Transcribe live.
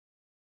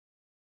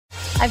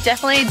I've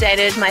definitely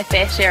dated my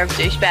fair share of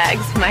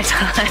douchebags in my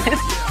time.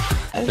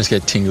 I just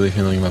get tingly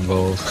feeling in my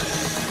balls.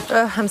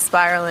 Ugh, I'm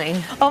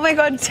spiraling. Oh my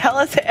God, tell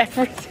us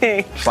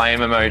everything.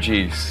 Flame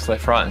emojis,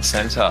 left, right and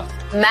centre.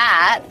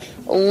 Matt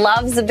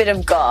loves a bit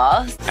of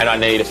goth. And I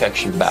need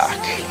affection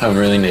back. I'm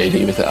really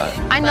needy with that.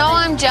 I know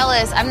I'm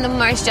jealous. I'm the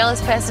most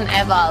jealous person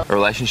ever. A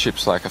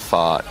relationship's like a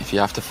fart. If you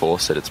have to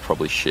force it, it's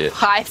probably shit.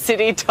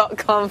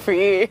 HighCity.com for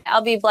you.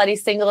 I'll be bloody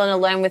single and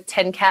alone with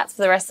 10 cats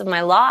for the rest of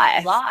my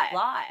life.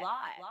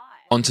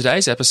 On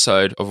today's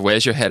episode of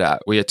Where's Your Head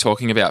At, we are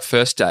talking about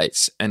first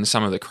dates and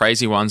some of the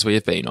crazy ones we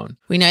have been on.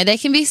 We know they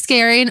can be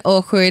scary and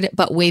awkward,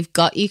 but we've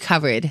got you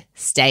covered.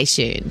 Stay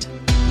tuned.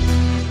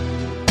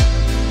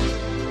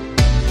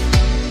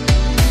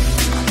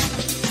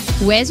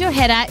 Where's Your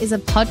Head At is a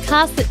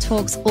podcast that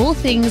talks all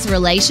things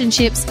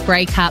relationships,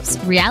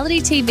 breakups,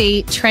 reality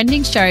TV,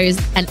 trending shows,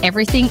 and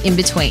everything in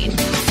between.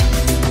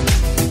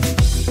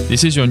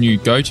 This is your new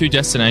go-to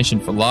destination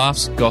for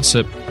laughs,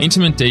 gossip,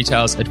 intimate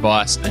details,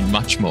 advice, and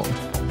much more.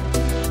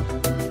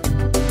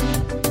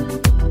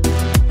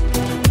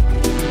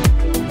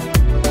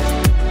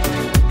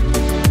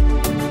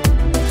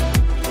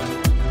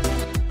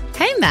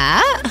 Hey,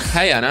 Matt.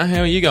 Hey, Anna, how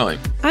are you going?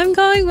 I'm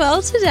going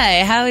well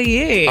today. How are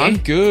you? I'm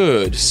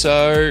good.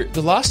 So,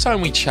 the last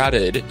time we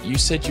chatted, you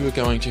said you were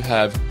going to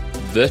have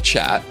the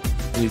chat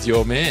with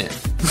your man.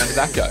 How did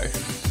that go?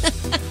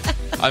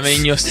 I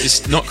mean, you're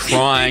just not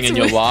crying and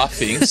you're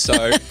laughing,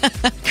 so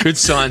good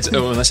signs,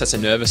 unless that's a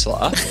nervous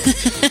laugh.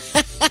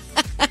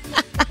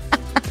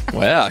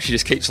 Wow, she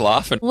just keeps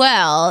laughing.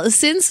 Well,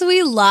 since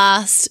we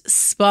last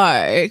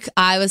spoke,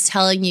 I was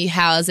telling you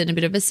how I was in a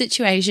bit of a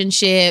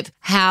situationship,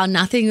 how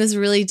nothing was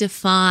really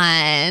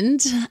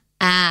defined,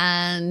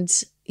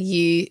 and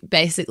you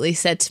basically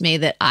said to me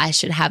that I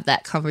should have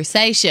that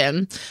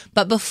conversation.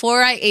 But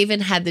before I even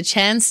had the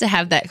chance to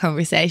have that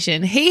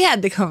conversation, he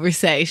had the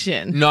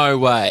conversation. No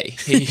way.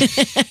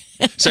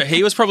 So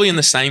he was probably in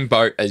the same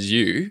boat as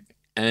you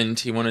and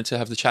he wanted to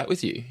have the chat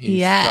with you. He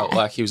felt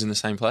like he was in the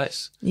same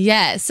place.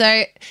 Yeah.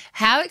 So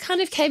how it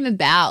kind of came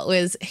about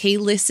was he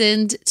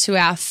listened to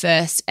our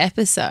first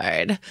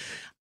episode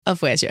of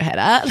Where's Your Head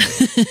At,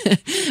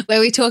 where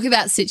we talk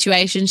about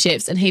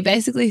situationships, and he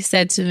basically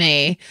said to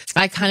me,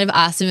 I kind of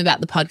asked him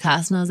about the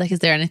podcast and I was like, is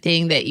there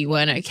anything that you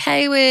weren't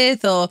okay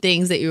with or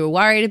things that you were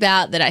worried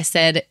about that I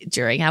said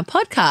during our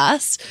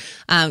podcast?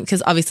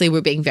 Because obviously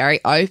we're being very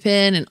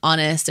open and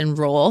honest and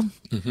raw.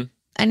 Mm-hmm.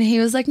 And he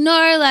was like,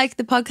 no, like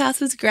the podcast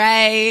was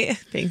great,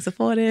 being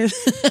supportive.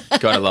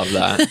 Gotta love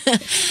that.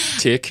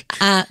 Tick.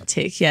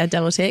 Tick, yeah,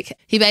 double tick.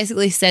 He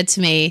basically said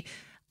to me,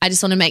 I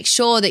just want to make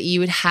sure that you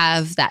would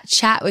have that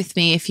chat with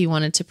me if you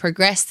wanted to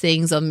progress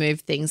things or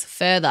move things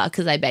further,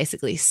 because I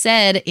basically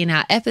said in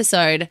our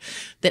episode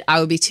that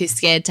I would be too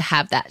scared to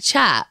have that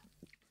chat.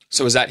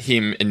 So was that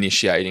him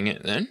initiating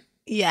it then?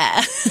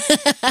 Yeah.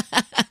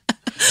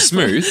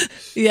 Smooth.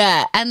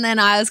 Yeah. And then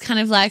I was kind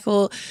of like,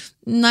 well,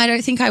 no, I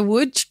don't think I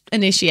would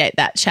initiate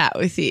that chat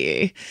with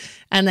you.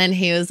 And then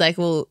he was like,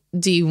 well,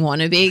 do you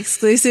want to be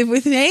exclusive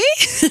with me?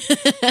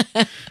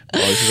 Oh,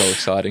 this is all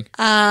exciting.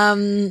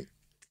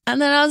 And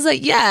then I was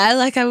like, yeah,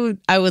 like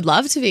I would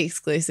love to be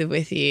exclusive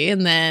with you.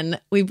 And then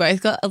we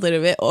both got a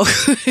little bit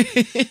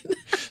awkward.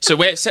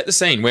 So set the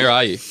scene. Where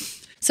are you?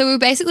 So we were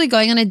basically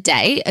going on a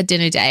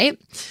dinner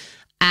date,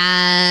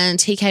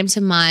 and he came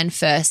to mine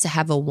first to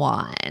have a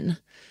wine.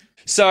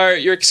 So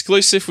you're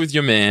exclusive with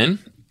your man.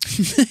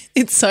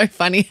 It's so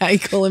funny how you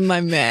call him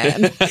my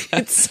man.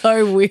 It's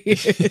so weird.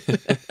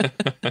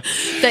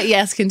 But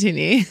yes,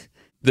 continue.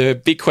 The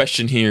big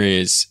question here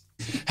is,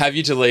 have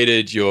you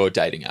deleted your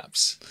dating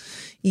apps?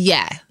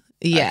 Yeah.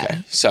 Okay.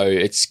 So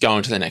it's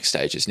going to the next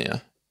stages now.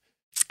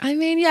 I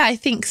mean, yeah, I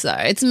think so.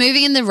 It's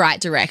moving in the right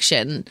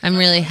direction. I'm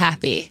really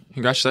happy.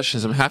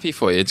 Congratulations. I'm happy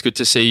for you. It's good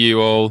to see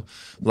you all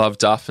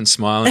loved up and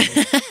smiling.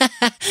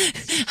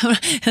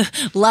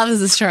 Love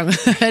is a strong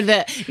word,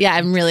 but yeah,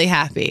 I'm really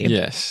happy.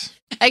 Yes.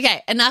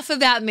 Okay, enough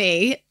about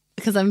me,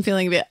 because I'm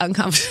feeling a bit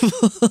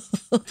uncomfortable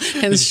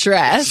and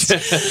stressed.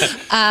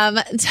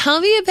 Tell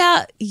me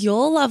about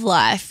your love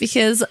life,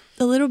 because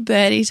the little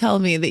birdie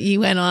told me that you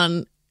went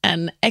on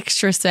an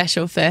extra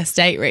special first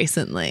date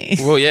recently.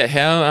 Well, yeah,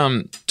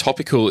 how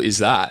topical is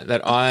that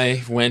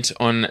I went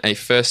on a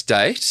first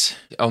date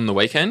on the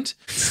weekend?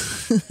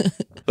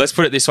 Let's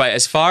put it this way.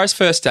 As far as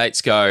first dates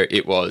go,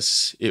 it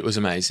was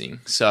amazing.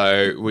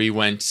 So we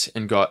went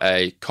and got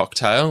a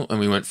cocktail and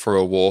we went for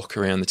a walk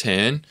around the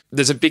town.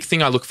 There's a big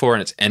thing I look for,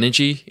 and it's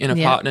energy in a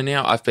partner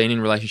now. I've been in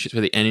relationships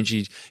where the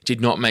energy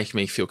did not make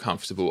me feel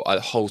comfortable.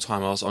 The whole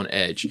time I was on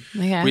edge.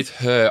 Okay. With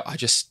her, I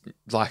just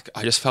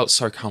felt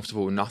so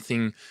comfortable.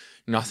 Nothing.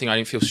 I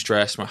didn't feel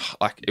stressed.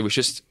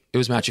 It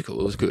was magical.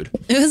 It was good.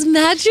 It was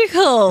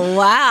magical.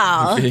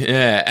 Wow.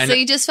 Yeah. And so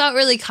you just felt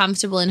really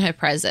comfortable in her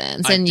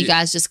presence and you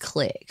guys just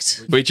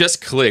clicked. We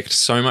just clicked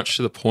so much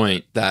to the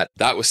point that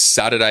was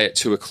Saturday at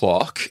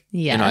 2:00.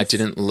 Yes. And I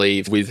didn't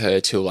leave with her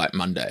till like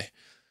Monday.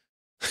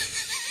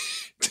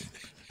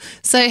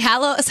 So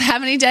how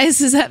many days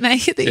does that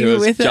make it that you were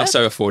with her? Just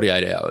over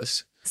 48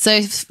 hours.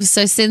 So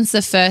since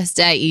the first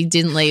date, you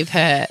didn't leave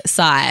her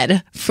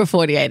side for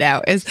 48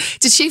 hours.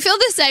 Did she feel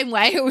the same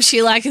way, or was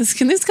she like,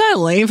 can this guy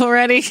leave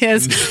already?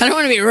 Because I don't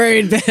want to be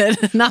rude,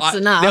 but enough's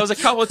enough. There was a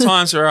couple of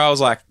times where I was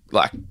like,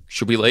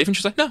 should we leave? And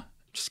she's like, no,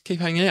 just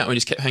keep hanging out. We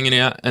just kept hanging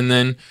out. And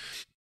then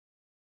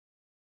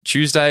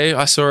Tuesday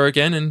I saw her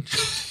again and...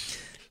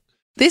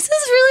 This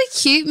is really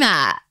cute,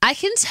 Matt. I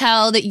can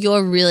tell that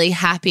you're really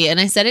happy. And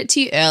I said it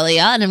to you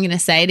earlier, and I'm going to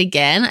say it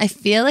again. I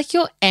feel like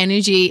your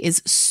energy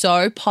is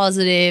so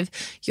positive.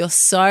 You're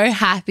so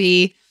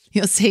happy.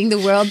 You're seeing the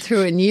world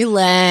through a new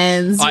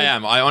lens. I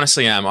am. I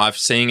honestly am. I'm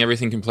seeing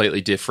everything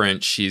completely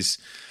different. She's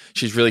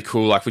really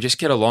cool. Like, we just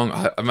get along.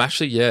 I'm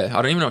actually, I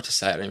don't even know what to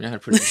say. I don't even know how to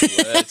put it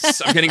into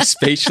words. I'm getting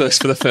speechless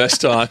for the first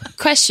time.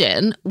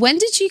 Question, when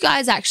did you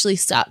guys actually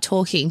start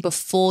talking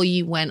before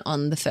you went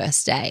on the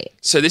first date?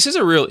 So this is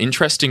a real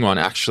interesting one,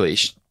 actually.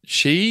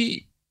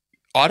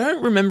 I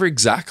don't remember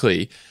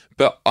exactly,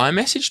 but I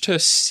messaged her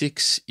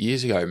 6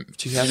 years ago,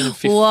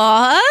 2015.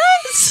 What?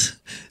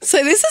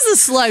 So this is a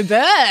slow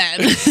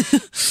burn.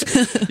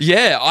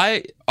 Yeah,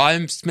 I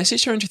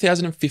messaged her in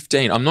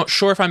 2015. I'm not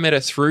sure if I met her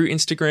through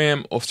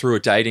Instagram or through a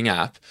dating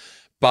app,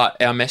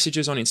 but our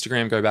messages on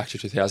Instagram go back to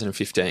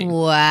 2015.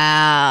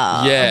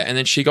 Wow. Yeah, and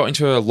then she got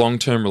into a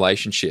long-term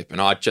relationship, and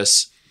I'd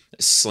just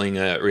sling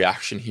a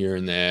reaction here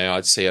and there.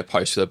 I'd see her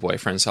post with her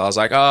boyfriend, so I was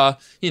like, I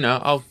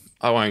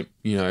won't,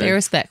 Be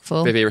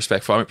respectful. Be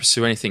respectful. I won't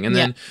pursue anything. And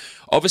then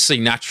obviously,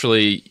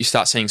 naturally, you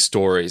start seeing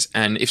stories.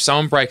 And if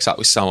someone breaks up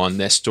with someone,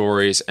 their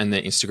stories and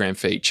their Instagram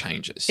feed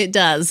changes. It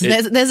does.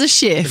 There's a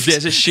shift.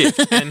 There's a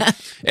shift. And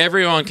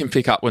everyone can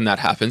pick up when that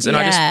happens. And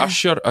I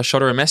shot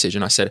her a message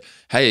and I said,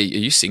 hey, are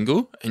you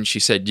single? And she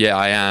said, yeah,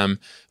 I am.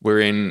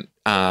 We're in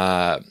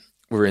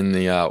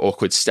the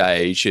awkward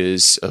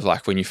stages of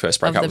like when you first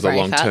break up with a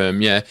long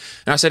term. Yeah.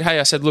 And I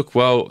said, look,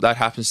 well, that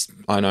happens.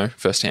 I know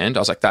firsthand. I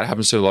was like, that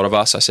happens to a lot of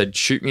us. I said,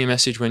 shoot me a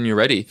message when you're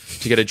ready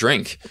to get a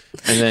drink.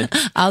 And then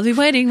I'll be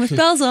waiting with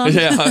bells on.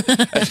 Yeah.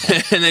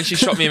 And then she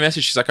shot me a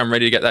message. She's like, I'm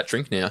ready to get that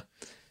drink now.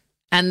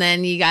 And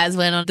then you guys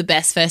went on the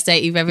best first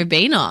date you've ever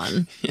been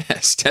on.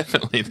 Yes,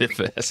 definitely the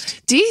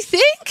best. Do you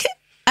think,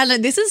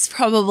 and this is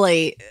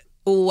probably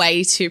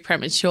way too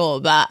premature,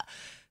 but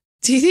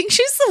do you think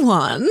she's the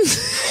one?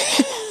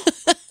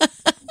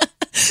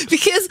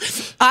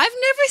 Because I've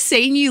never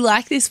seen you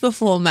like this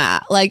before,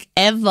 Matt, like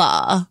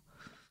ever.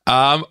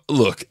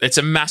 Look, it's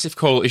a massive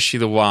call. Is she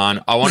the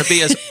one? I want to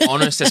be as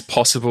honest as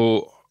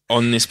possible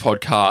on this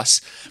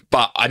podcast,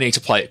 but I need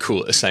to play it cool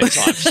at the same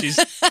time.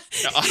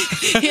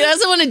 He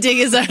doesn't want to dig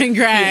his own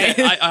grave.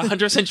 Yeah, I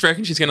 100%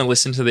 reckon she's going to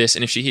listen to this,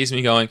 and if she hears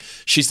me going,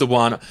 she's the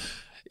one.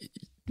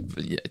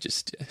 Yeah,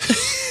 just. Yeah.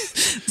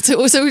 So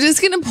we're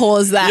just going to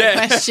pause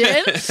that question,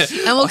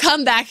 and we'll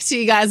come back to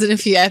you guys in a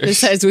few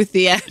episodes with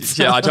the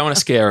answer. Yeah, I don't want to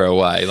scare her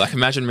away. Like,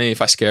 imagine me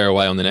if I scare her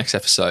away on the next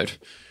episode.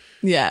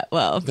 Yeah,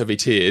 well. There'll be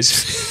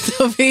tears.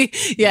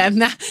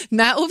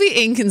 Matt will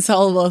be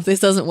inconsolable if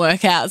this doesn't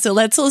work out. So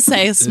let's all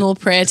say a small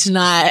prayer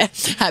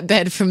tonight at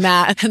bed for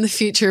Matt and the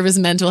future of his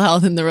mental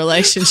health in the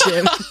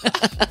relationship.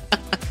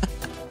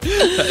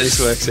 This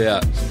works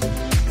out.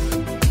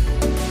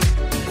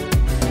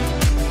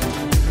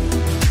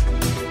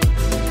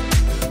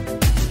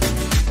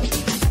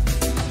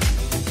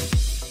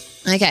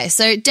 Okay,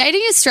 so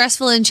dating is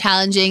stressful and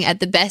challenging at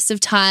the best of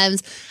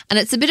times, and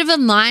it's a bit of a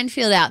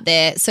minefield out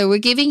there. So we're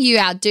giving you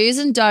our do's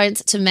and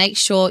don'ts to make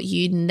sure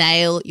you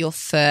nail your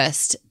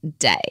first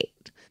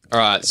date. All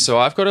right, so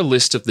I've got a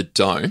list of the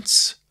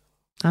don'ts.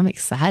 I'm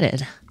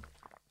excited.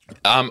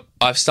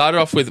 I've started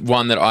off with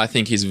one that I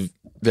think is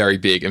very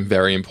big and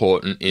very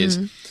important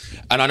and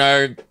I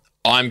know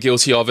I'm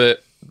guilty of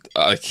it.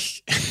 I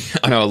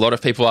know a lot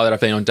of people that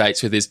I've been on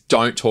dates with is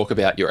don't talk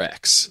about your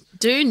ex.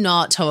 Do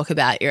not talk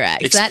about your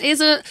ex.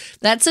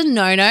 That's a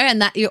no-no,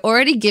 and that you're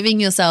already giving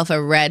yourself a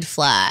red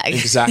flag.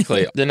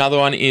 Exactly. Another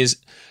one is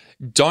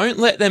don't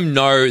let them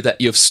know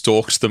that you've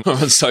stalked them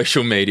on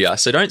social media.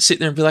 So don't sit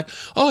there and be like,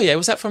 oh yeah,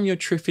 was that from your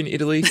trip in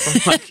Italy?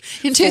 From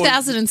like in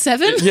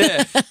 2007?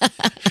 Yeah.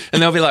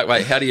 And they'll be like,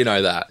 wait, how do you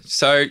know that?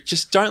 So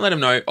just don't let them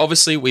know.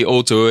 Obviously, we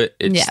all do it.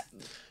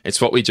 It's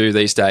what we do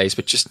these days,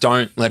 but just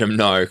don't let them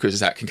know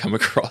because that can come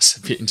across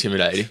a bit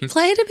intimidating.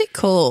 Play it a bit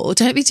cool.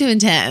 Don't be too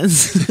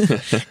intense.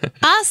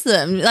 Ask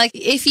them. Like,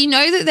 if you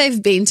know that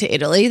they've been to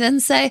Italy,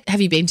 then say,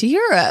 have you been to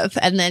Europe?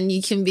 And then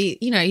you can be,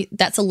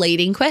 that's a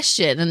leading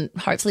question and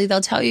hopefully they'll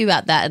tell you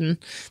about that. And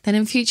then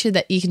in future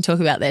that you can talk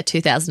about their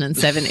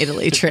 2007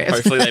 Italy trip.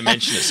 Hopefully they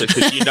mention it so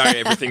because you know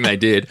everything they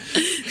did.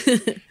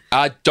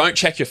 Don't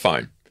check your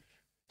phone.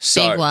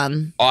 So big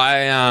one.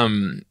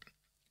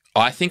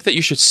 I think that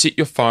you should sit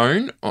your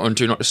phone on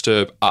Do Not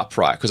Disturb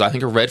upright because I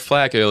think a red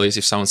flag early is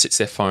if someone sits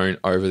their phone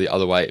over the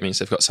other way, it means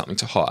they've got something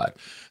to hide.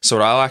 So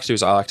what I like to do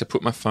is I like to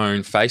put my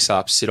phone face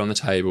up, sit on the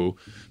table,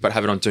 but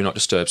have it on Do Not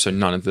Disturb so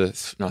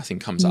nothing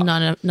comes up.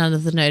 None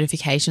of the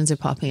notifications are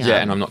popping up. Yeah,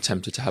 and I'm not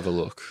tempted to have a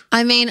look.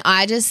 I mean,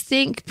 I just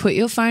think put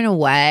your phone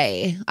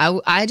away.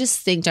 I just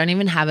think don't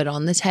even have it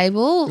on the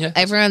table. Yeah.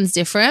 Everyone's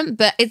different,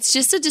 but it's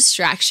just a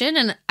distraction,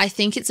 and I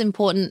think it's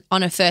important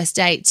on a first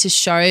date to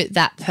show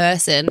that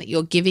person that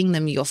you're giving giving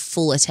them your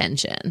full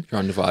attention. Your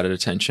undivided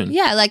attention.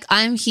 Yeah, like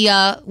I'm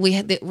here.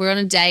 We're on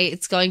a date.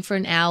 It's going for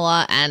an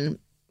hour, and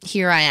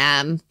here I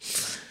am.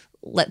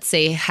 Let's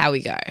see how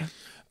we go.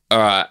 All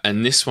right,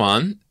 and this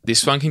one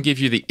can give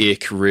you the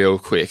ick real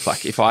quick.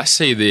 Like if I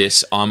see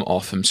this, I'm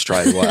off them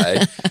straight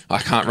away. I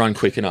can't run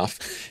quick enough.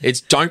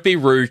 It's don't be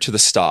rude to the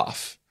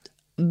staff.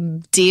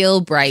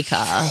 Deal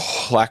breaker.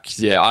 Like,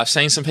 yeah, I've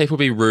seen some people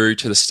be rude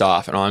to the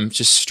staff and I'm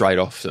just straight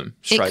off them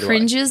straight It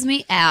cringes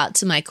me out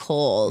to my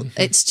core.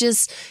 It's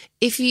just,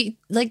 if you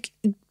like,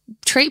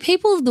 treat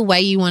people the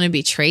way you want to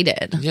be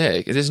treated.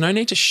 Yeah, there's no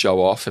need to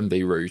show off and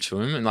be rude to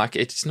them, and like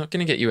it's not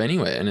going to get you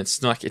anywhere, and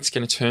it's like it's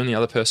going to turn the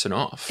other person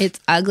off. It's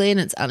ugly and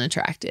it's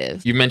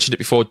unattractive. You mentioned it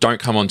before, don't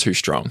come on too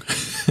strong.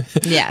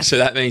 Yeah. So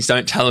that means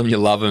don't tell them you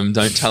love them.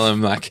 Don't tell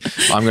them like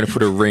I'm going to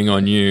put a ring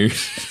on you.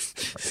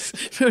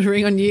 Put a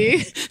ring on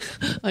you,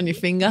 on your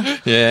finger.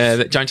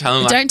 Yeah, don't tell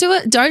them like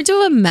Don't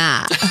do a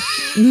Matt.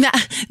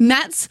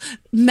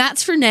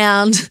 Matt's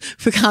renowned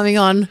for coming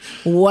on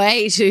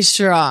way too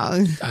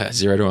strong.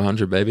 0 to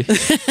 100, baby.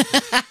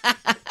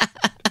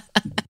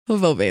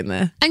 We've all been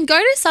there. And go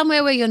to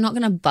somewhere where you're not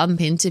going to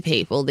bump into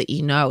people that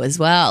you know as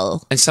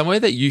well. And somewhere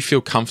that you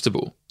feel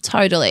comfortable.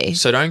 Totally.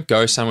 So don't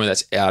go somewhere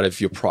that's out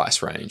of your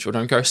price range, or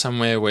don't go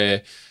somewhere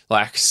where,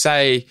 like,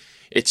 say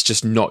it's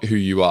just not who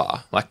you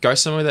are. Like, go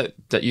somewhere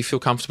that you feel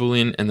comfortable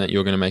in and that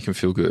you're going to make them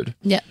feel good.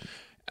 Yep.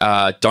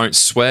 Don't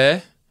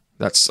swear.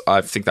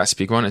 I think that's a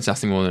big one. It's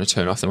nothing more than a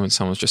turn off than when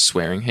someone's just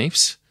swearing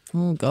heaps.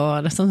 Oh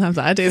God, sometimes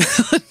I do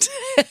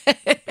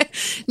that.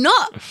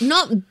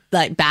 not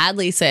like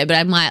badly swear, but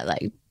I might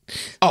like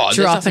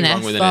drop an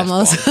F-bomb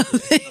or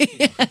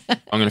something.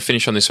 I'm going to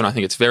finish on this one. I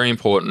think it's very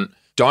important.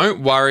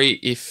 Don't worry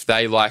if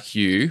they like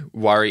you.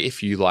 Worry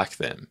if you like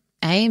them.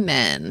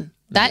 Amen.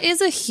 That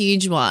is a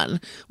huge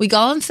one. We go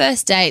on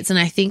first dates and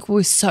I think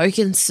we're so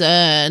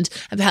concerned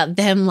about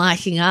them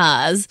liking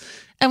us,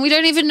 and we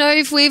don't even know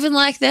if we even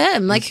like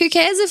them. Like, who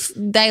cares if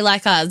they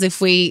like us if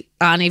we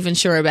aren't even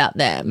sure about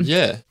them?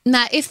 Yeah.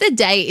 Now, if the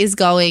date is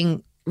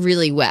going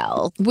really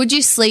well, would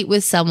you sleep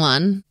with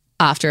someone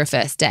after a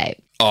first date?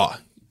 Oh,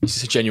 is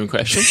this a genuine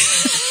question?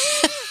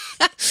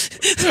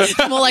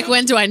 More like,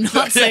 when do I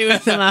not sleep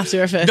with them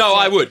after a first date? No,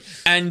 I would.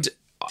 And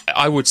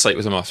I would sleep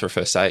with them after a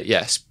first date,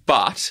 yes.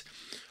 But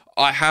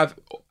I have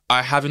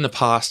in the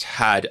past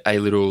had a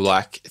little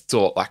like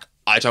thought, like,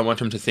 I don't want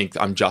them to think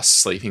that I'm just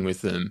sleeping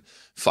with them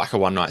for like a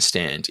one night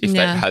stand if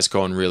that has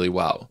gone really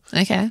well.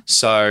 Okay.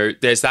 So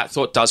there's that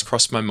thought does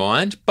cross my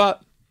mind,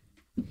 but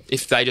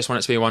if they just want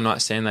it to be a one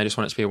night stand, they just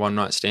want it to be a one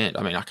night stand.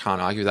 I mean, I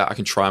can't argue that. I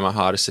can try my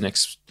hardest the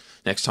next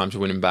time to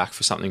win them back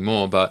for something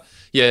more, but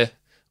yeah,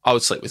 I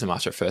would sleep with them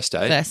after a first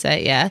date. First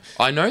date, yeah.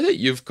 I know that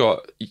you've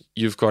got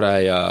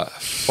a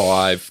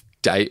 5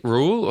 date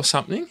rule or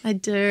something. I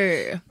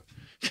do.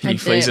 Can you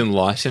please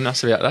enlighten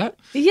us about that?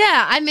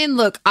 Yeah, I mean,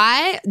 look,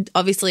 I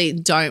obviously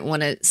don't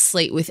want to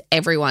sleep with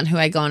everyone who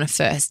I go on a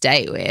first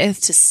date with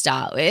to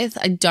start with.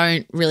 I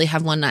don't really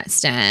have one night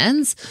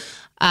stands.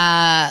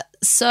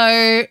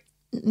 So,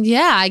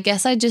 yeah, I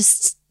guess I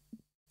just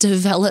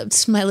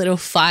developed my little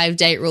 5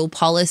 date rule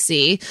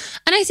policy.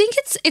 And I think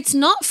it's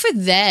not for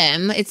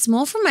them. It's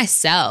more for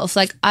myself.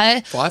 Like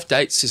 5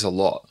 dates is a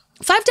lot.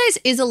 5 days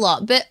is a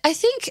lot, but I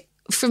think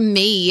for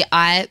me,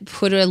 I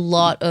put a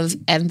lot of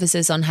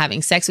emphasis on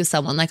having sex with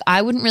someone. Like,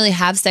 I wouldn't really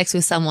have sex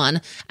with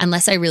someone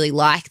unless I really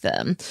like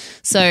them.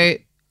 So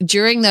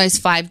during those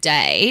 5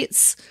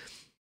 dates,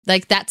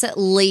 like, that's at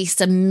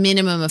least a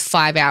minimum of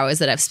 5 hours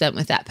that I've spent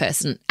with that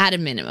person at a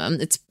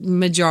minimum. It's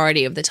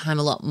majority of the time,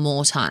 a lot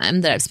more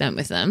time that I've spent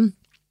with them.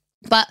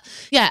 But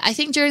yeah, I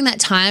think during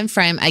that time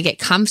frame, I get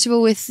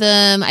comfortable with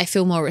them. I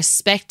feel more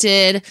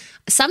respected.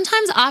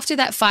 Sometimes after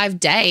that 5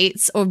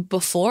 dates or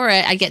before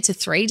it, I get to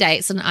 3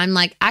 dates and I'm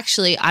like,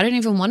 actually, I don't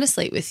even want to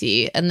sleep with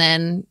you. And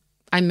then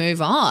I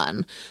move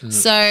on.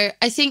 So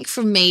I think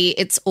for me,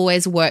 it's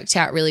always worked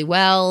out really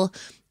well.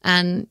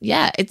 And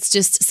yeah, it's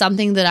just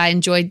something that I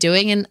enjoy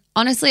doing. And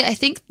honestly, I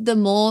think the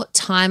more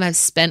time I've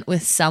spent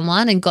with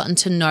someone and gotten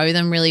to know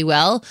them really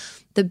well,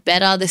 the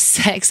better the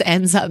sex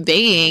ends up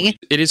being.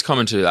 It is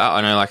common to do that.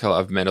 I know, like,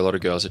 I've met a lot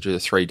of girls that do the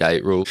 3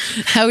 date rule.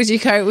 How would you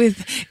cope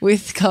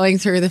with going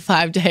through the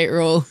 5 date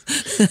rule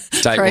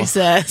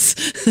process?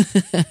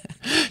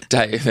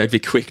 They'd be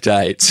quick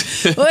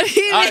dates. What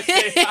do you mean?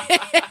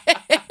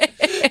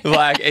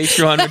 Like, each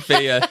one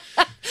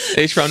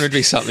would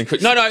be something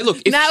quick. No,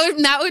 look.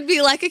 That would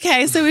be like,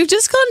 okay, so we've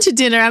just gone to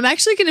dinner. I'm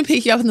actually going to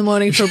pick you up in the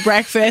morning for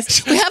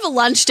breakfast. We have a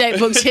lunch date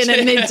booked in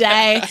at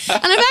midday. And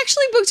I've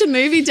actually booked a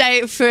movie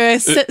date for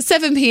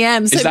 7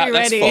 p.m. So be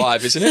ready. That's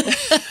 5, isn't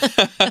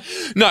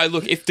it? No,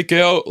 look, if the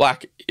girl,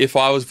 like, if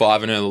I was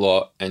vibing her a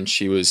lot and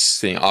she was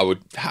saying, I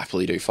would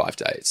happily do 5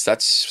 dates.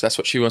 That's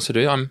what she wants to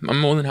do. I'm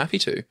more than happy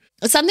to.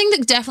 Something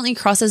that definitely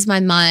crosses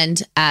my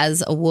mind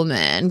as a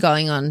woman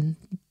going on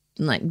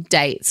like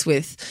dates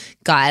with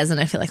guys, and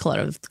I feel like a lot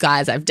of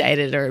guys I've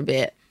dated are a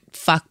bit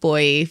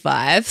fuckboy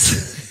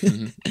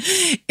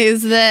vibes,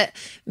 is that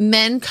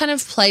men kind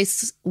of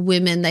place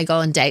women they go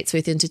on dates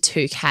with into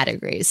 2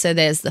 categories. So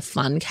there's the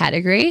fun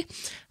category,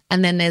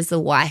 and then there's the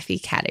wifey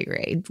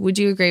category. Would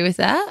you agree with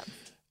that?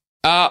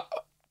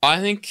 I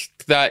think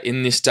that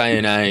in this day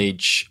and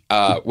age,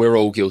 we're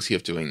all guilty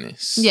of doing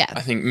this. Yeah.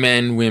 I think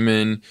men,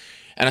 women,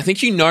 and I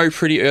think you know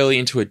pretty early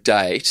into a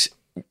date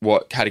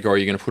what category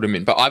you're going to put them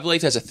in. But I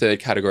believe there's a third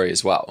category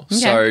as well. Okay.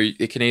 So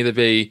it can either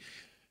be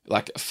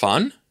like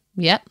fun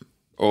Yep.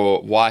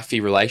 or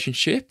wifey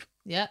relationship,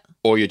 Yep.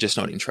 or you're just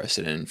not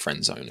interested in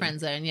friend zone. Friend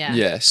zone, yeah.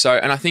 Yeah. So,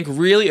 and I think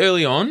really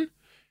early on,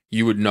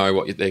 you would know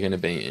what they're going to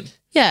be in.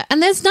 Yeah,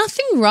 and there's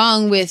nothing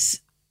wrong with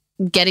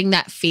getting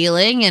that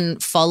feeling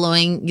and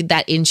following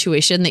that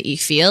intuition that you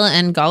feel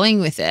and going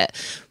with it.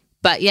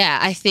 But yeah,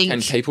 I think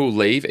Can people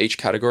leave each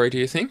category, do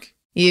you think?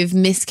 you've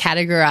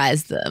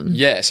miscategorized them.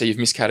 Yeah. So you've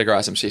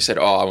miscategorized them. So you said,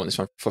 oh, I want this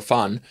one for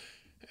fun.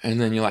 And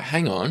then you're like,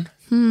 hang on,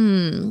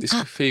 this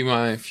could be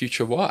my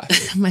future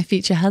wife. My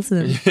future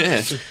husband.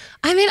 Yeah.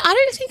 I mean, I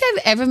don't think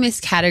I've ever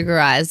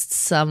miscategorized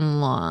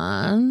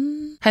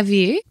someone. Have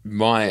you?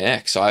 My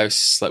ex, I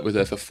slept with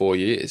her for 4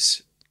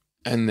 years.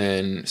 And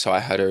then, so I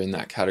had her in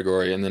that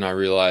category. And then I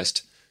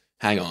realized,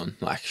 hang on,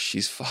 like,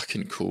 she's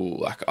fucking cool.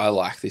 Like, I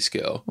like this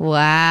girl.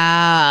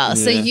 Wow.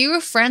 So Yeah. you were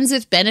friends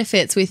with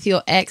benefits with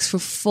your ex for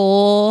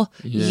 4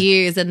 Yeah.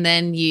 years, and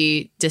then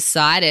you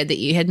decided that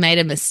you had made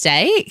a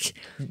mistake?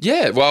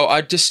 Yeah. Well,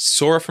 I just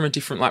saw her from a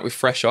different, like, with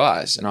fresh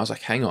eyes. And I was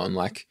like, hang on,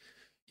 like,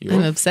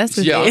 I'm obsessed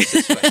with yeah, you. I'm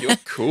obsessed with you. You're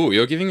cool.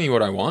 You're giving me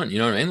what I want. You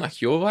know what I mean?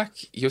 Like,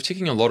 you're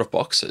ticking a lot of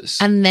boxes.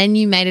 And then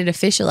you made it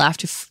official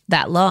after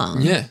that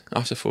long. Yeah.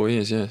 After 4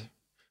 years. Yeah.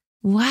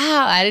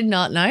 Wow, I did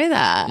not know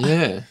that.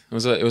 Yeah.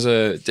 It was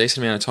a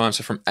decent amount of time.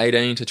 So from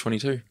 18 to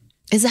 22.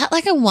 Is that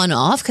like a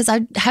one-off? Because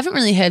I haven't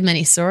really heard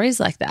many stories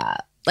like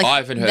that. Like I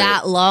haven't heard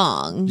that it.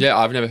 long. Yeah.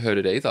 I've never heard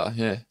it either.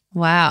 Yeah.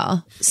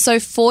 Wow. So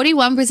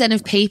 41%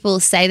 of people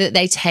say that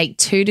they take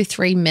 2 to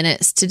 3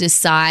 minutes to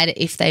decide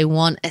if they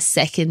want a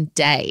second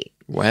date.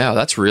 Wow.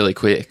 That's really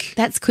quick.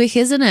 That's quick,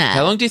 isn't it?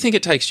 How long do you think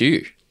it takes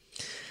you?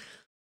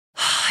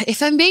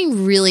 If I'm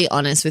being really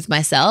honest with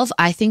myself,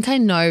 I think I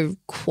know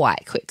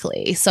quite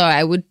quickly. So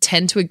I would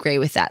tend to agree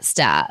with that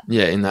stat.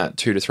 Yeah. In that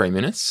 2 to 3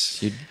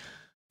 minutes.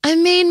 I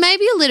mean,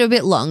 maybe a little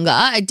bit longer.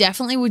 I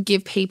definitely would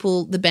give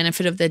people the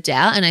benefit of the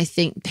doubt, and I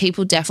think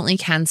people definitely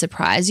can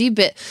surprise you.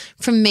 But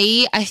for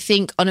me, I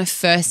think on a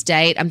first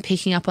date, I'm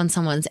picking up on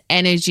someone's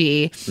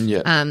energy.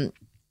 Yeah.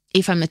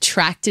 If I'm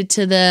attracted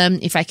to them,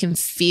 if I can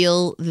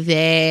feel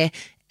their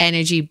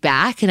energy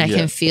back and I Yeah.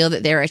 can feel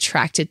that they're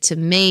attracted to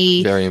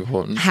me, Very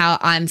important. how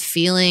I'm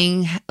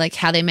feeling, like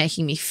how they're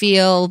making me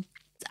feel.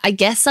 I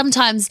guess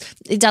sometimes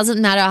it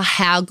doesn't matter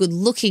how good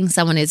looking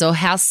someone is or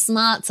how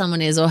smart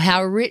someone is or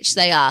how rich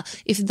they are.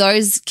 If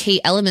those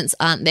key elements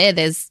aren't there,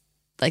 there's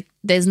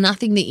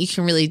nothing that you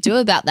can really do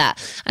about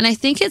that. And I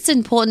think it's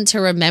important to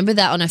remember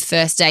that on a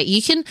first date.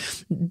 You can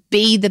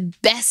be the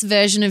best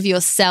version of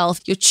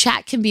yourself. Your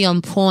chat can be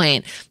on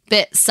point,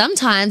 but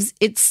sometimes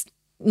it's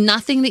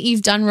nothing that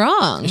you've done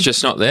wrong. It's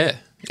just not there.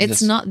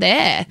 It's not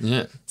there.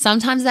 Yeah.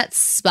 Sometimes that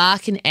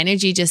spark and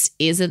energy just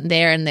isn't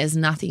there and there's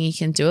nothing you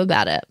can do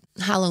about it.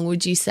 How long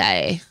would you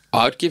say?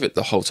 I'd give it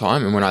the whole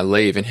time, and when I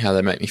leave and how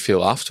they make me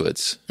feel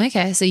afterwards.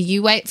 Okay, so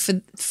you wait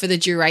for the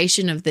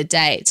duration of the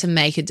date to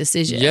make a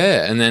decision.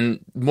 Yeah, and then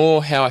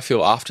more how I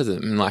feel after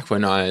them. Like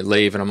when I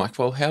leave and I'm like,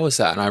 well, how was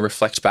that? And I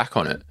reflect back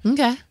on it.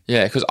 Okay.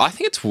 Yeah, because I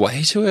think it's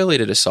way too early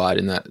to decide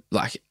in that,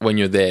 like when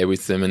you're there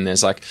with them and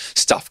there's like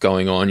stuff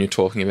going on, you're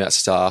talking about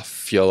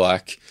stuff, you're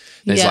like,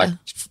 there's Yeah.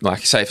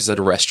 like say if it's at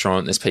a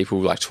restaurant, there's people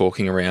like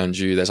talking around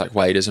you, there's like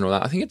waiters and all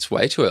that. I think it's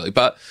way too early.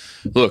 But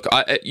look,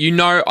 I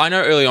know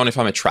early on if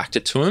I'm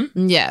attracted to him,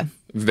 Yeah.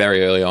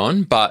 very early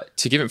on, but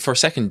to give him for a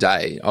second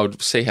day, I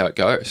would see how it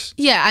goes.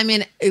 Yeah, I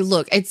mean,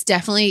 look, it's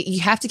definitely,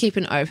 you have to keep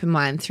an open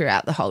mind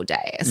throughout the whole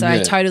day. So I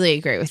Yeah. totally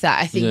agree with that.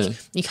 I think Yeah.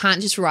 you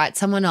can't just write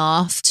someone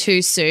off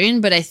too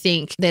soon, but I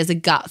think there's a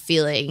gut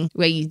feeling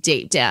where you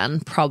deep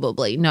down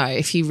probably know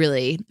if you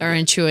really are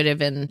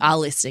intuitive and are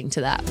listening to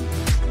that.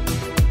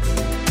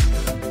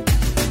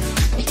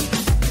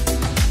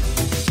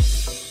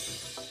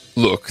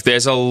 Look,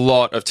 there's a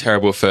lot of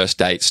terrible first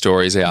date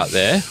stories out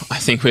there. I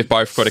think we've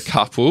both got a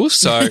couple.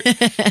 So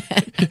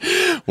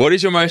what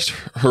is your most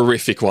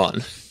horrific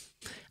one?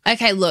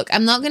 Okay, look,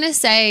 I'm not going to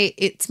say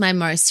it's my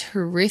most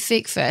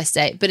horrific first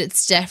date, but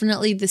it's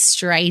definitely the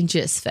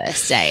strangest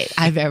first date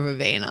I've ever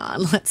been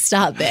on. Let's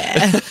start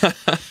there.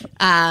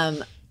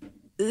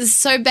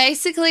 So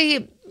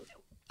basically,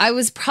 I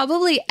was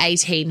probably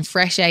 18,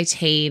 fresh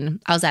 18.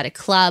 I was at a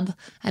club.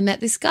 I met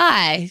this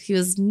guy. He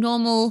was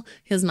normal.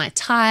 He was my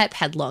type,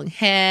 had long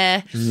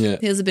hair. Yeah.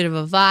 He was a bit of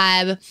a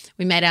vibe.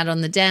 We made out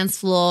on the dance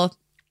floor.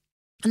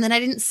 And then I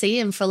didn't see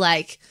him for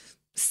like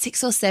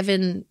 6 or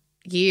 7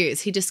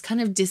 years. He just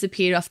kind of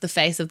disappeared off the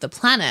face of the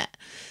planet.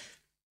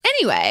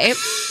 Anyway,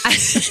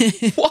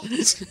 What?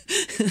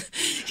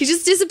 he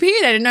just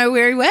disappeared. I didn't know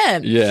where he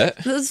went. Yeah.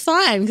 It was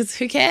fine because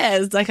who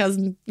cares? Like I was,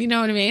 you know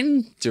what I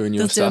mean? Doing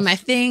your Just stuff. doing my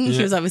thing. He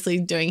Yeah. was obviously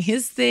doing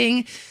his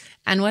thing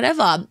and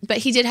whatever. But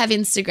he did have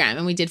Instagram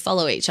and we did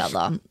follow each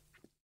other.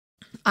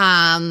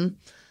 And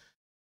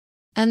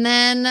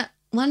then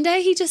one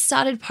day he just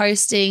started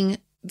posting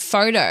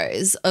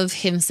photos of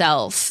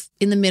himself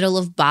in the middle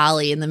of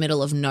Bali, in the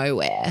middle of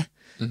nowhere.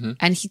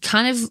 And he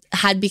kind of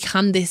had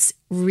become this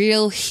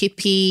real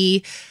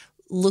hippie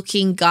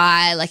looking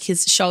guy. Like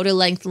his shoulder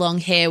length long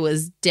hair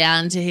was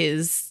down to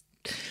his,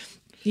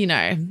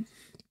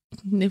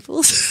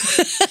 nipples.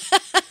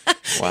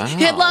 Wow.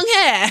 He had long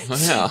hair.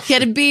 Wow. He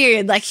had a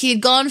beard. Like he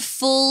had gone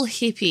full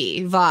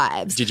hippie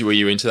vibes. Were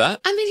you into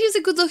that? I mean, he was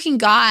a good looking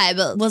guy,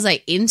 but was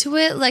I into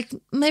it? Like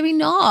maybe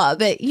not,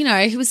 but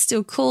he was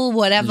still cool,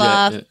 whatever.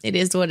 Yeah. It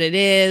is what it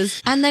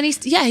is. And then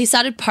he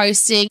started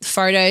posting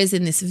photos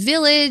in this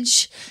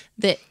village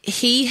that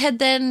he had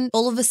then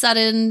all of a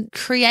sudden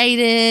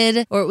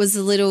created, or it was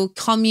a little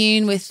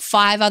commune with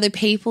 5 other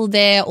people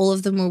there. All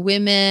of them were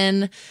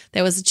women.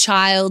 There was a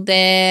child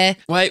there.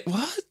 Wait,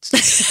 what?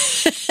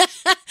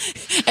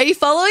 Are you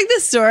following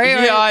the story?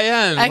 Yeah, I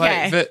am.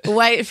 Okay,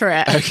 wait for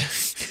it.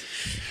 Okay.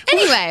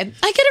 Anyway,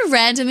 I get a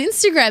random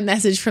Instagram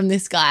message from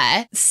this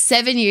guy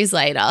 7 years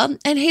later,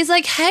 and he's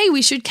like, hey,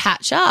 we should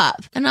catch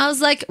up. And I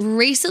was like,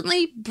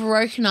 recently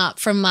broken up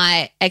from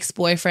my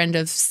ex-boyfriend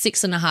of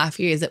 6.5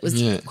 years. It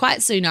was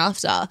quite soon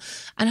after.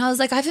 And I was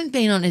like, I haven't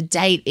been on a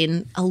date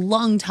in a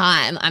long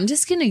time. I'm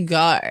just going to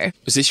go.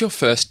 Was this your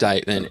first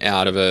date then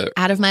out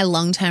of my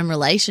long-term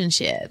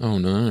relationship. Oh,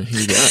 no.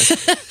 Here you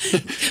go.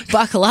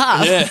 Buckle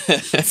up. Yeah.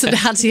 It's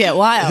about to get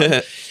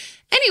wild.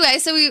 Anyway,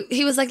 so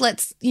he was like,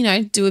 let's,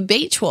 do a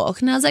beach walk.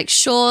 And I was like,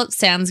 sure,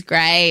 sounds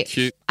great.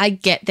 Cute. I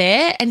get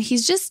there and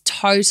he's just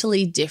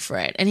totally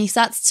different. And he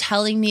starts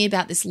telling me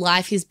about this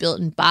life he's built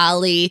in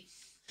Bali.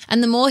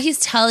 And the more he's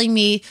telling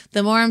me,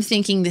 the more I'm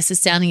thinking this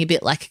is sounding a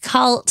bit like a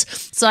cult.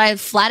 So I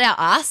flat out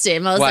asked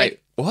him. I was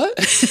like, what?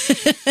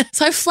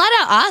 So I flat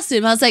out asked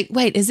him, I was like,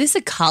 wait, is this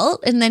a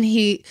cult? And then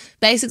he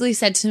basically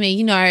said to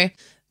me,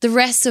 the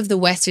rest of the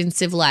Western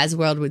civilized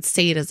world would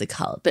see it as a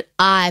cult, but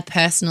I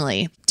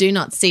personally do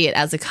not see it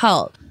as a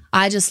cult.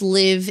 I just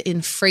live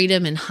in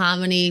freedom and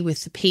harmony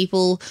with the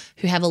people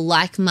who have a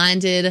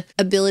like-minded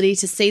ability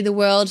to see the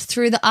world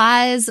through the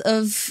eyes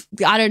of,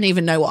 I don't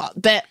even know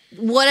what, but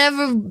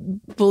whatever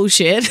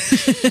bullshit,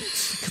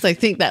 because I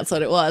think that's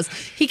what it was,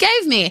 he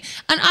gave me.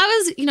 And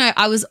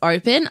I was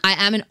open.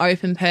 I am an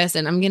open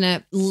person. I'm going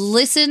to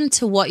listen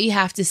to what you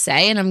have to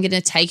say and I'm going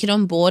to take it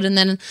on board and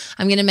then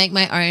I'm going to make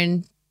my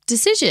own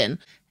decision.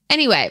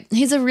 Anyway,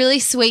 he's a really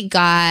sweet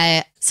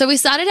guy. So we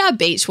started our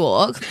beach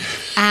walk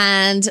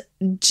and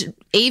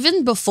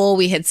even before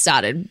we had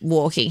started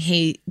walking,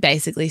 he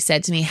basically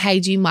said to me, hey,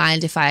 do you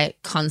mind if I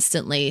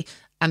constantly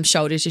am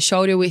shoulder to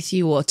shoulder with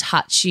you or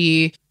touch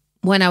you?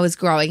 When I was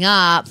growing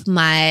up,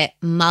 my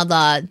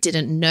mother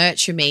didn't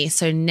nurture me.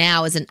 So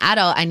now as an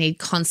adult, I need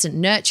constant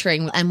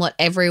nurturing. And what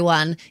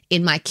everyone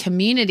in my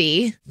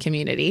community,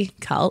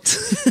 cult,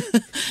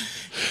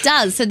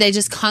 does. So they're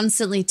just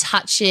constantly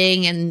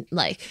touching and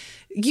like,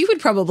 you would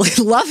probably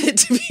love it,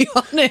 to be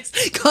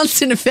honest.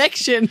 Constant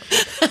affection.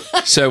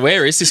 So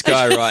where is this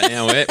guy right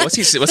now? What's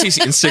his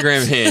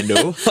Instagram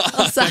handle?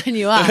 I'll sign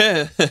you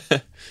up.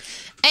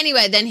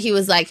 Anyway, then he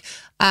was like,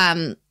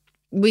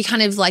 we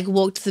kind of like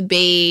walked the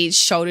beach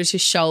shoulder to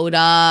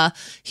shoulder.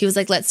 He was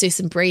like, let's do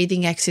some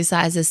breathing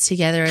exercises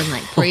together and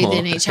like breathe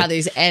in each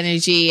other's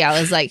energy. I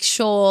was like,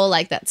 sure,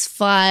 like that's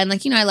fun.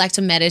 Like, I like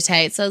to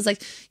meditate. So I was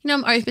like,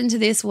 I'm open to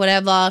this,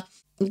 whatever.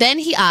 Then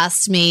he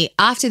asked me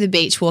after the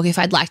beach walk if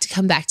I'd like to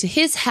come back to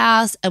his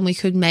house and we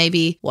could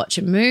maybe watch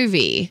a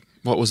movie.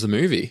 What was the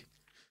movie?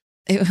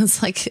 It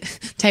was like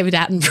David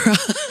Attenborough.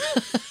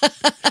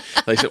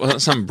 Like it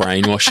wasn't some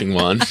brainwashing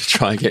one to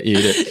try and get you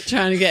to...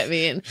 Trying to get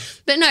me in.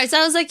 But no, so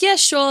I was like, yeah,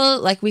 sure,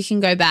 like we can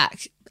go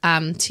back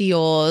to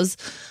yours.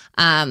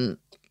 David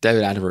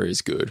Attenborough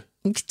is good.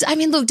 I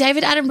mean, look,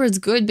 David Attenborough's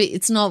good, but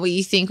it's not what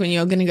you think when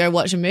you're going to go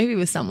watch a movie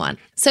with someone.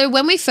 So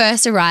when we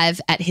first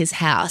arrived at his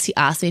house, he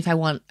asked me if I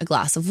want a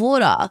glass of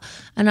water.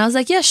 And I was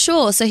like, yeah,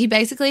 sure. So he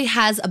basically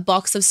has a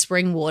box of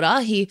spring water.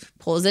 He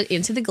pours it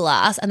into the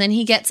glass and then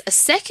he gets a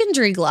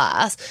secondary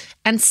glass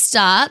and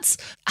starts,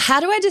 how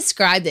do I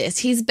describe this?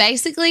 He's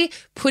basically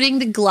putting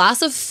the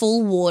glass of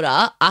full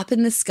water up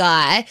in the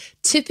sky,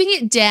 tipping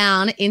it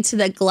down into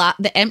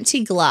the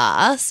empty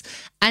glass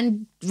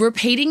and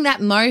repeating that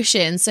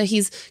motion. So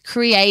he's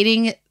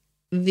creating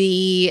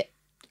the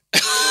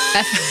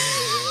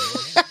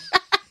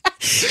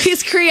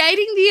he's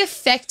creating the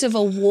effect of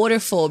a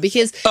waterfall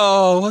because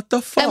what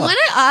the fuck? And when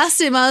I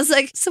asked him, I was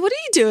like, so what are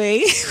you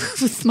doing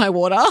with my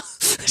water? I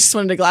just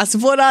wanted a glass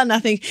of water,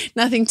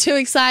 nothing too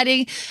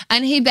exciting.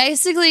 And he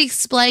basically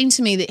explained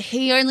to me that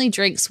he only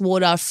drinks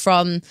water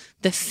from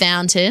the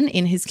fountain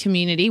in his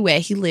community where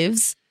he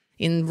lives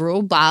in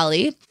rural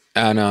Bali.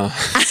 No.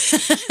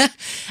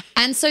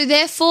 And so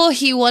therefore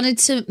he wanted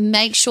to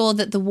make sure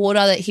that the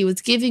water that he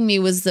was giving me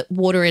was the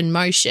water in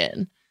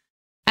motion.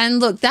 And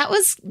look, that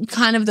was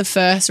kind of the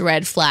first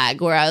red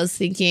flag where I was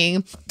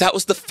thinking... That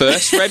was the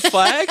first red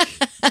flag?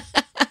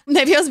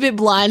 Maybe I was a bit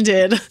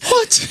blinded.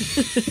 What?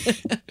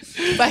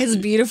 By his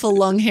beautiful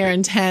long hair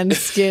and tan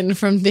skin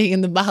from being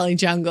in the Bali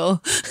jungle.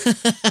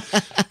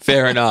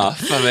 Fair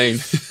enough. I mean...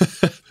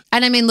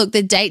 And I mean, look,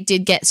 the date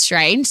did get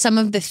strange. Some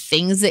of the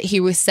things that he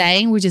was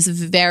saying were just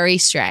very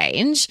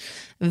strange,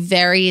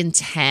 very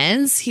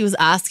intense. He was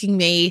asking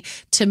me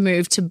to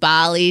move to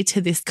Bali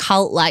to this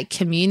cult-like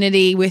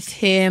community with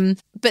him.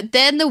 But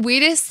then the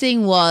weirdest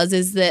thing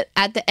is that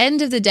at the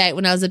end of the date,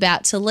 when I was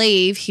about to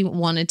leave, he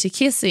wanted to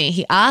kiss me.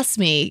 He asked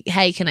me,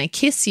 hey, can I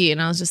kiss you?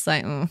 And I was just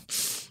like,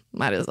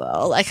 might as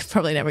well. Like, I'm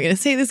probably never going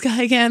to see this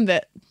guy again,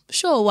 but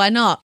sure, why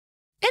not?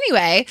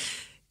 Anyway,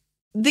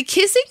 the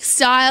kissing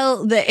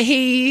style that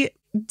he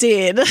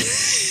did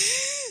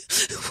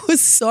was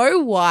so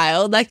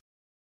wild. Like,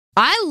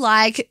 I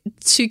like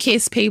to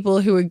kiss people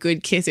who are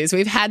good kissers.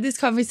 We've had this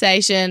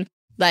conversation.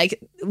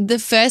 Like,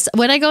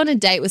 when I go on a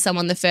date with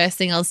someone, the first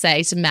thing I'll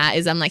say to Matt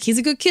is I'm like, he's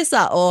a good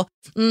kisser, or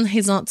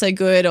he's not so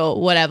good,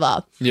 or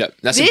whatever. Yeah,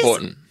 that's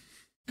important.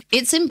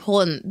 It's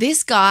important.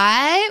 This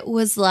guy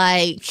was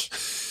like,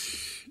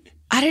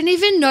 I don't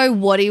even know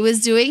what he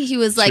was doing. He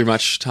was like too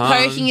much tongue,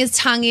 poking his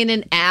tongue in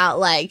and out,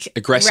 like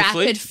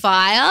aggressively, rapid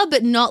fire,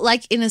 but not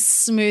like in a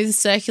smooth,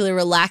 circular,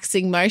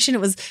 relaxing motion.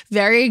 It was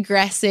very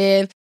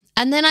aggressive.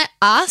 And then I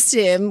asked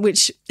him,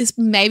 which is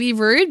maybe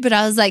rude, but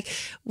I was like,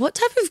 what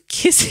type of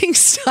kissing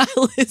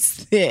style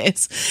is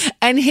this?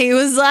 And he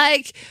was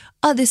like,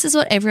 oh, this is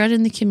what everyone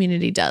in the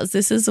community does.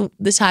 This is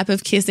the type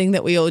of kissing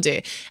that we all do.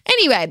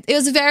 Anyway, it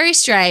was very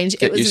strange.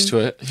 Get used to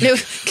it.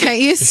 Get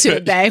used to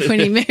it, babe, when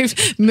you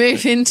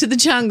move into the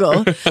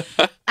jungle.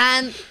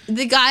 And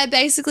the guy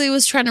basically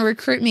was trying to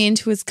recruit me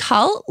into his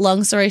cult,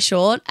 long story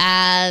short.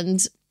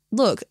 And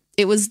look,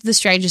 it was the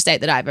strangest date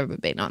that I've ever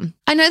been on.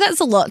 I know that's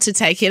a lot to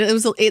take in.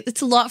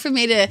 It's a lot for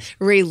me to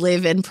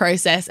relive and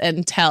process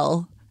and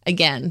tell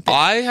again.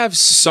 I have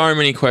so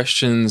many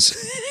questions.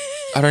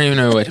 I don't even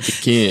know where to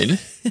begin.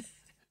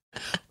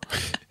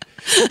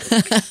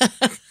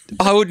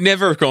 I would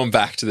never have gone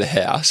back to the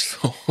house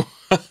for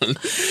I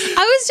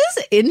was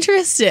just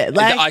interested.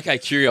 Like, okay,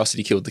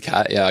 curiosity killed the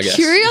cat. Yeah, I guess.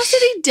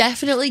 Curiosity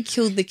definitely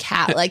killed the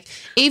cat. Like,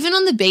 even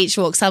on the beach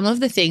walk, some of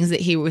the things that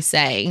he was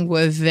saying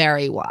were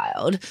very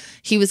wild.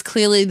 He was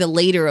clearly the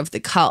leader of the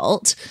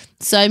cult.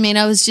 So, I mean,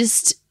 I was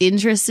just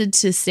interested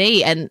to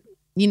see. And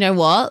you know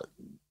what?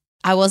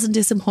 I wasn't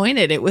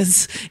disappointed. It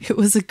was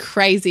a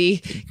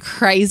crazy,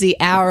 crazy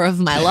hour of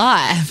my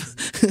life.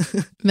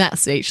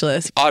 Matt's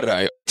speechless. I don't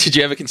know. Did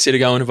you ever consider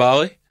going to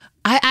Bali?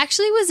 I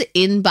actually was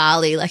in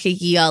Bali like a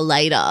year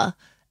later,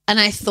 and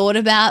I thought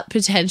about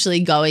potentially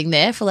going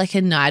there for like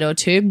a night or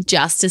two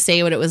just to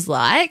see what it was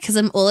like, because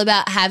I'm all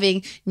about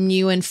having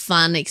new and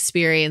fun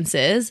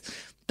experiences.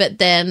 But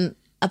then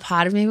a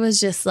part of me was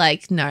just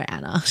like, no,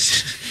 Anna,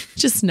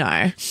 just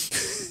no.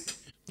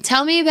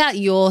 Tell me about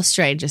your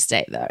strangest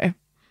date though.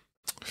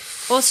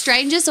 Or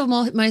strangest or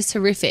most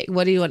horrific?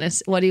 What do you want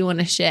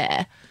to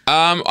share?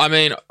 I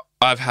mean,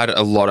 I've had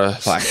a lot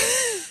of like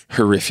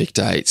horrific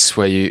dates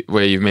where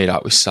you meet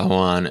up with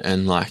someone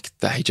and like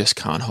they just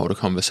can't hold a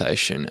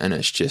conversation and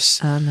it's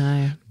just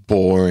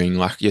boring.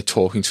 Like you're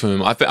talking to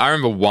them. I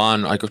remember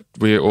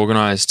we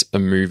organised a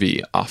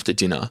movie after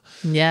dinner.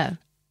 Yeah.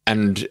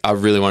 And I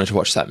really wanted to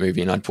watch that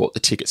movie and I'd bought the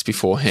tickets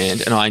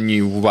beforehand and I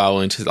knew well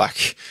into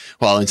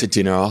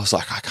dinner, I was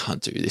like, I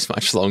can't do this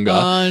much longer.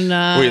 Oh,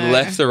 no. We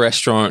left the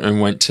restaurant and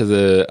went to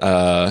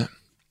the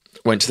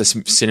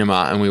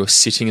cinema and we were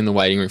sitting in the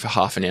waiting room for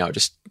half an hour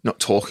just not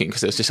talking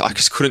because I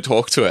just couldn't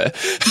talk to her.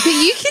 But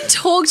you can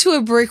talk to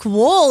a brick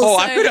wall,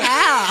 how?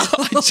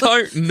 I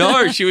don't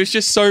know. She was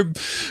just so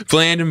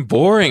bland and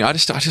boring. I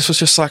just was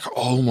just like,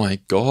 oh my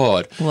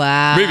God.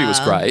 Wow. The movie was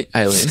great,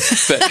 Alien.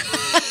 But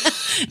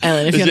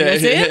Ellen, if you want to go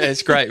see it.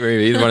 It's a great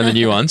movie, one of the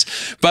new ones.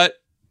 But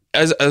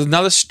as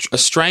a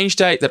strange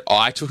date that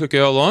I took a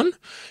girl on,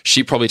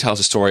 she probably tells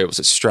a story. It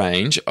was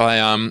strange.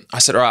 I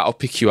said, all right, I'll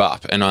pick you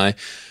up. And I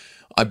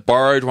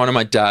borrowed one of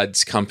my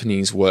dad's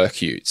company's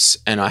work utes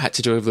and I had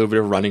to do a little bit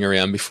of running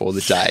around before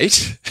the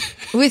date.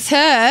 With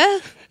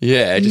her?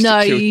 Yeah.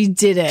 You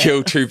didn't.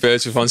 Kill two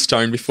birds with one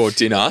stone before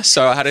dinner.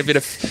 So I had a bit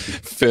of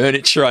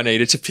furniture I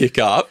needed to pick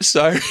up.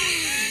 So...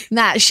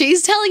 Nah,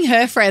 she's telling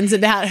her friends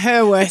about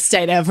her worst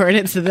date ever, and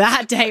it's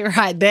that date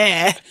right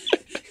there.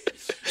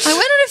 I went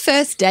on a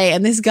first date,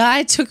 and this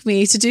guy took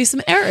me to do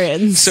some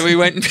errands. So we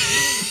went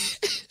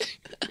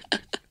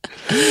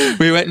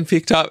and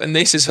picked up, and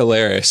this is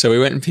hilarious. So we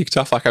went and picked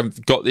up,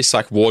 I've got this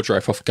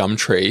wardrobe off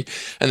Gumtree,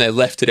 and they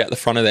left it out the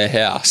front of their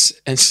house.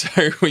 And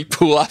so we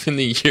pull up in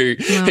the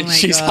ute, and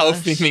she's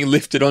helping me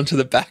lift it onto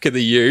the back of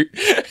the ute,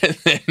 and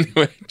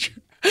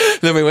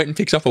then we went and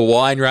picked up a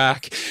wine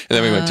rack and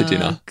then we went to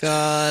dinner.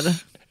 God.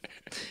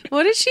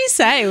 What did she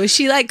say? Was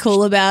she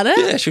cool about it?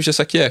 Yeah, she was just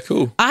like, yeah,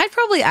 cool. I'd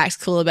probably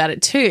act cool about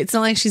it too. It's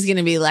not like she's going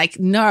to be like,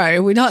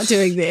 no, we're not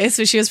doing this.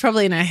 But she was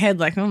probably in her head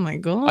like, oh my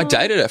God. I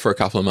dated her for a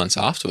couple of months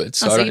afterwards.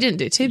 So you didn't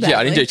do too badly. Yeah,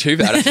 I didn't do too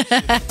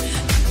bad.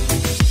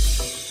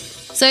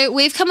 So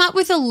we've come up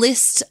with a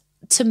list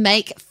to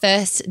make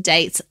first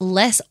dates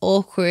less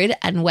awkward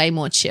and way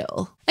more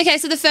chill. Okay,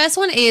 so the first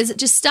one is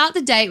just start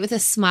the date with a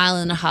smile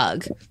and a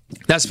hug.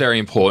 That's very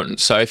important.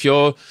 So if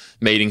you're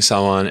meeting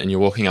someone and you're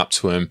walking up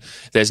to them,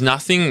 there's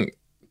nothing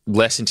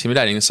less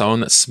intimidating than someone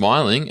that's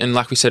smiling. And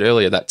like we said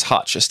earlier, that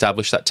touch,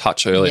 establish that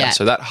touch earlier. Yeah.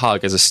 So that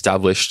hug has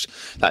established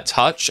that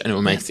touch, and it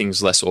will make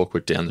things less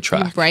awkward down the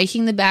You're track.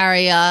 breaking the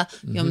barrier.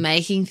 You're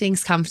making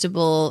things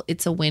comfortable.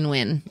 It's a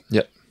win-win.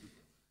 Yep.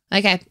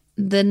 Okay.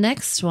 The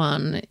next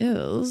one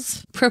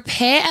is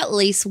prepare at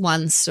least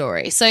one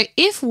story. So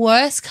if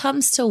worst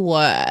comes to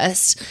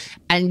worst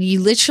and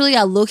you literally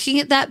are looking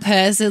at that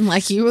person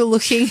like you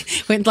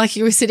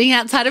were sitting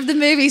outside of the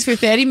movies for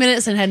 30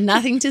 minutes and had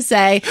nothing to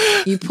say,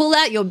 you pull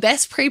out your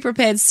best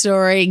pre-prepared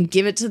story and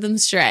give it to them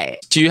straight.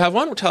 Do you have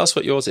one? Tell us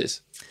what yours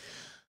is.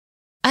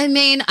 I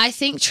mean, I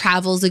think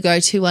travel's a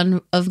go-to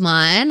one of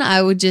mine.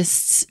 I would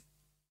just...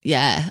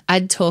 Yeah,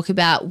 I'd talk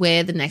about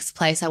where the next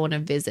place I want to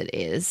visit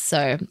is.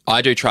 So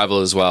I do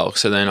travel as well,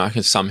 so then I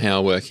can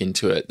somehow work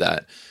into it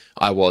that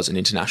I was an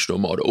international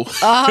model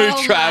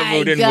who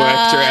travelled and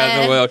worked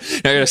around the world.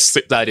 I'm going to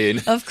slip that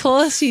in. Of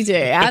course you do.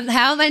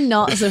 How am I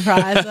not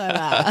surprised by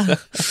that?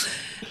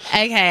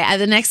 Okay,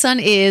 and the next one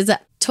is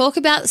talk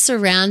about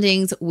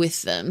surroundings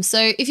with them.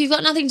 So if you've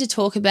got nothing to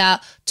talk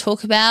about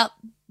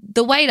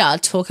the waiter,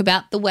 talk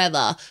about the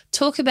weather,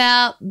 talk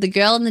about the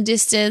girl in the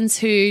distance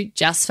who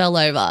just fell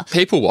over.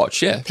 People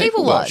watch, yeah.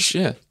 People watch.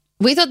 Yeah.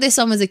 We thought this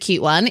one was a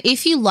cute one.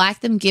 If you like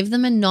them, give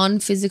them a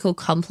non-physical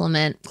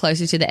compliment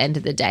closer to the end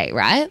of the date,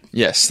 right?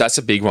 Yes, that's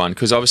a big one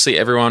because obviously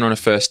everyone on a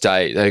first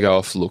date, they go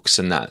off looks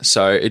and that.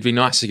 So it'd be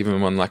nice to give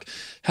them one like,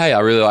 hey, I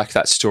really like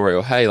that story,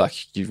 or hey,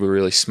 like you were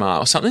really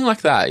smart, or something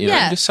like that. You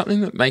know, just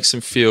something that makes them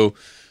feel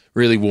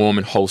really warm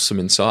and wholesome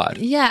inside.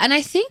 Yeah, and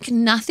I think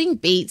nothing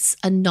beats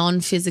a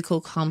non-physical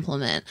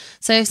compliment.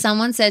 So if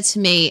someone said to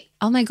me,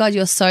 oh my God,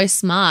 you're so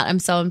smart, I'm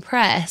so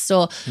impressed,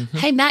 or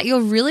hey, Matt,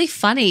 you're really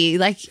funny.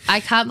 Like, I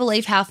can't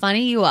believe how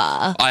funny you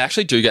are. I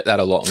actually do get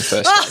that a lot on the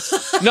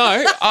first date.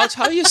 No, I'll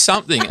tell you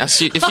something.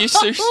 If you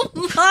Oh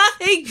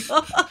my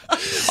God.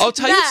 I'll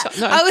tell you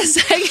something. No.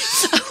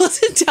 I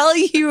wasn't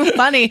telling you were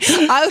funny.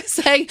 I was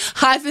saying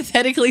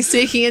hypothetically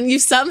speaking, and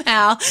you've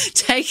somehow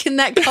taken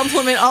that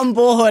compliment on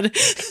board.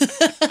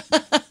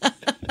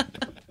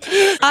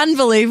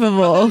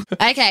 Unbelievable.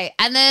 Okay,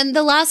 and then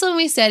the last one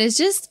we said is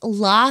just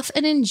laugh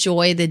and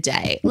enjoy the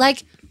day.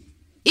 Like,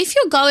 if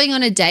you're going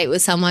on a date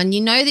with someone,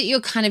 you know that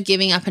you're kind of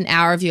giving up an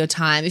hour of your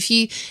time. If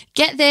you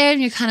get there and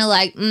you're kind of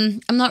like,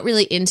 I'm not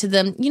really into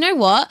them, you know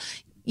what?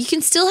 You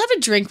can still have a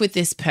drink with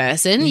this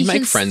person. You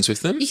make friends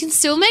with them. You can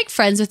still make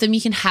friends with them.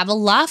 You can have a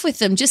laugh with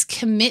them. Just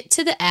commit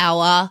to the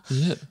hour,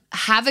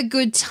 have a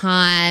good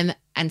time,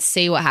 and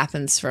see what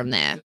happens from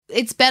there.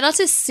 It's better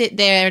to sit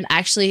there and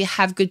actually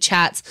have good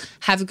chats,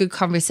 have a good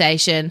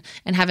conversation,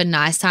 and have a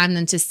nice time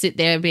than to sit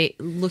there and be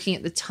looking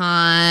at the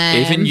time.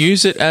 Even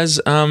use it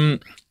as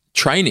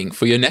training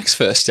for your next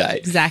first date.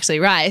 Exactly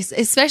right.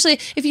 Especially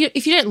if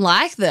you don't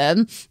like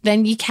them,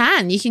 then you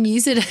can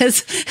use it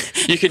as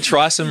you can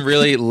try some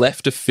really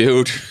left of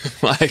field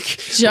like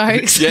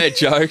jokes. Yeah,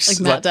 jokes.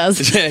 Like Matt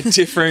does. Yeah,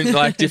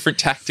 different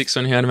tactics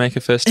on how to make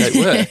a first date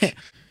work.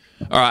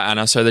 All right,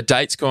 Anna, so the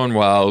date's gone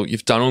well.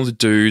 You've done all the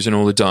do's and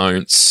all the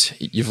don'ts.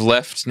 You've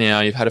left now.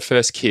 You've had a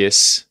first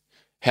kiss.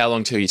 How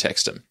long till you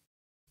text them?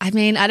 I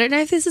mean, I don't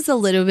know if this is a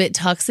little bit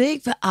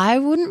toxic, but I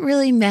wouldn't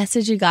really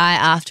message a guy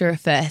after a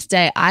first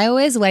date. I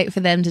always wait for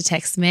them to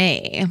text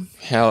me.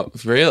 How,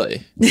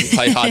 really? You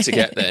play hard to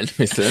get then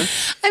with them?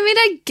 I mean,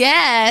 I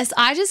guess.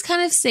 I just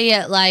kind of see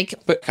it like...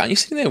 But can't you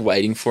sit there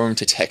waiting for them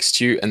to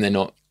text you and they're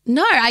not...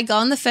 No, I go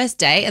on the first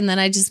date and then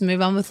I just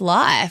move on with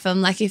life.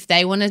 I'm like, if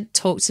they want to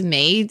talk to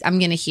me, I'm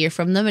going to hear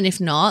from them. And if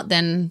not,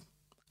 then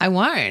I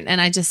won't. And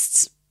I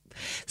just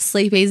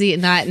sleep easy at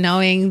night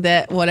knowing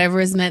that whatever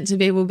is meant to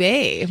be will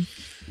be.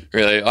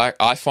 Really?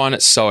 I find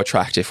it so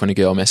attractive when a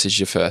girl messages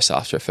you first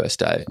after a first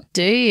date.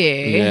 Do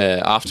you?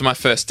 Yeah. After my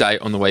first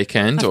date on the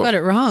weekend. I've got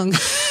it wrong.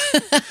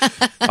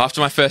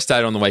 After my first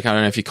date on the weekend, I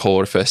don't know if you call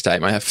it a first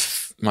date, my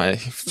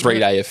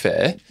 3-day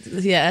affair.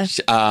 Yeah.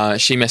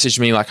 She messaged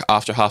me like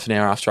after half an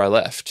hour after I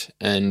left,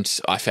 and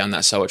I found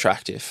that so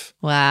attractive.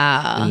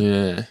 Wow.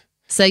 Yeah.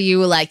 So you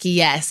were like,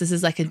 yes, this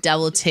is like a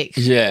double tick.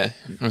 Yeah.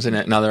 It was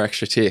another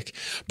extra tick.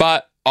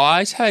 But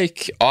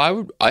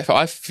if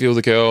I feel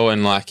the girl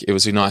and like it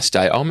was a nice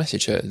day, I'll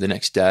message her the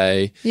next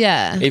day.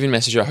 Yeah. Even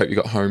message her, I hope you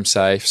got home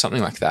safe,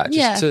 something like that.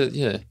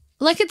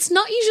 Like, it's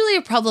not usually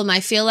a problem.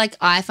 I feel like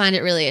I find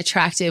it really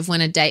attractive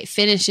when a date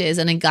finishes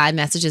and a guy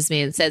messages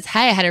me and says,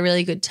 hey, I had a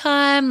really good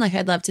time. Like,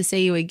 I'd love to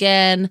see you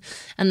again.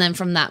 And then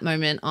from that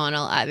moment on,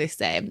 I'll either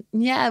say,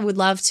 yeah, I would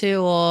love to,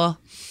 or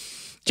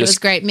it was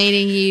great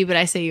meeting you, but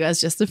I see you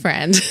as just a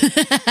friend.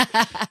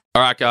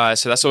 All right,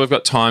 guys. So that's all we've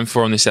got time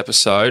for on this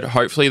episode.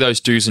 Hopefully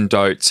those do's and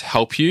don'ts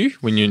help you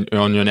when you're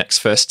on your next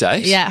first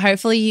date. Yeah,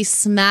 hopefully you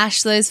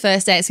smash those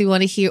first dates. We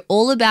want to hear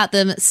all about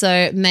them.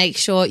 So make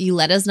sure you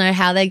let us know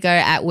how they go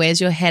at Where's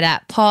Your Head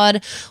At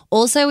Pod.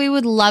 Also, we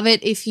would love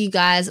it if you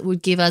guys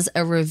would give us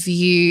a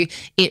review.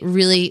 It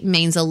really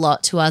means a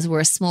lot to us. We're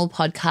a small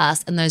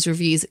podcast and those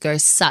reviews go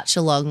such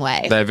a long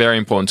way. They're very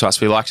important to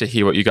us. We like to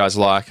hear what you guys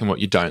like and what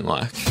you don't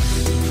like.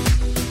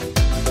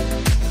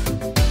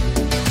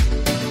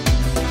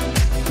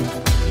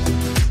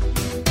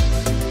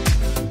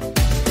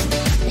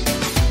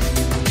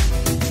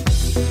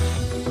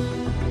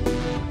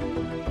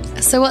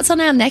 So what's on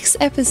our next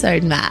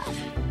episode, Matt?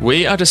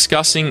 We are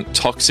discussing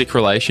toxic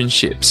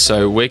relationships.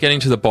 So we're getting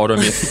to the bottom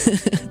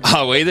if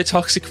are we the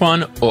toxic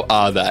one or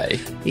are they?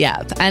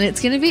 Yep. And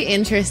it's going to be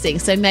interesting.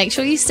 So make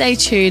sure you stay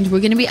tuned. We're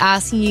going to be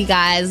asking you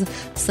guys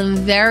some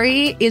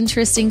very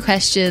interesting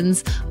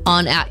questions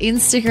on our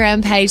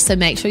Instagram page. So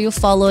make sure you're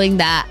following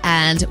that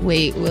and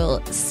we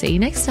will see you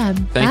next time.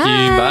 Thank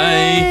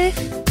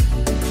you. Bye.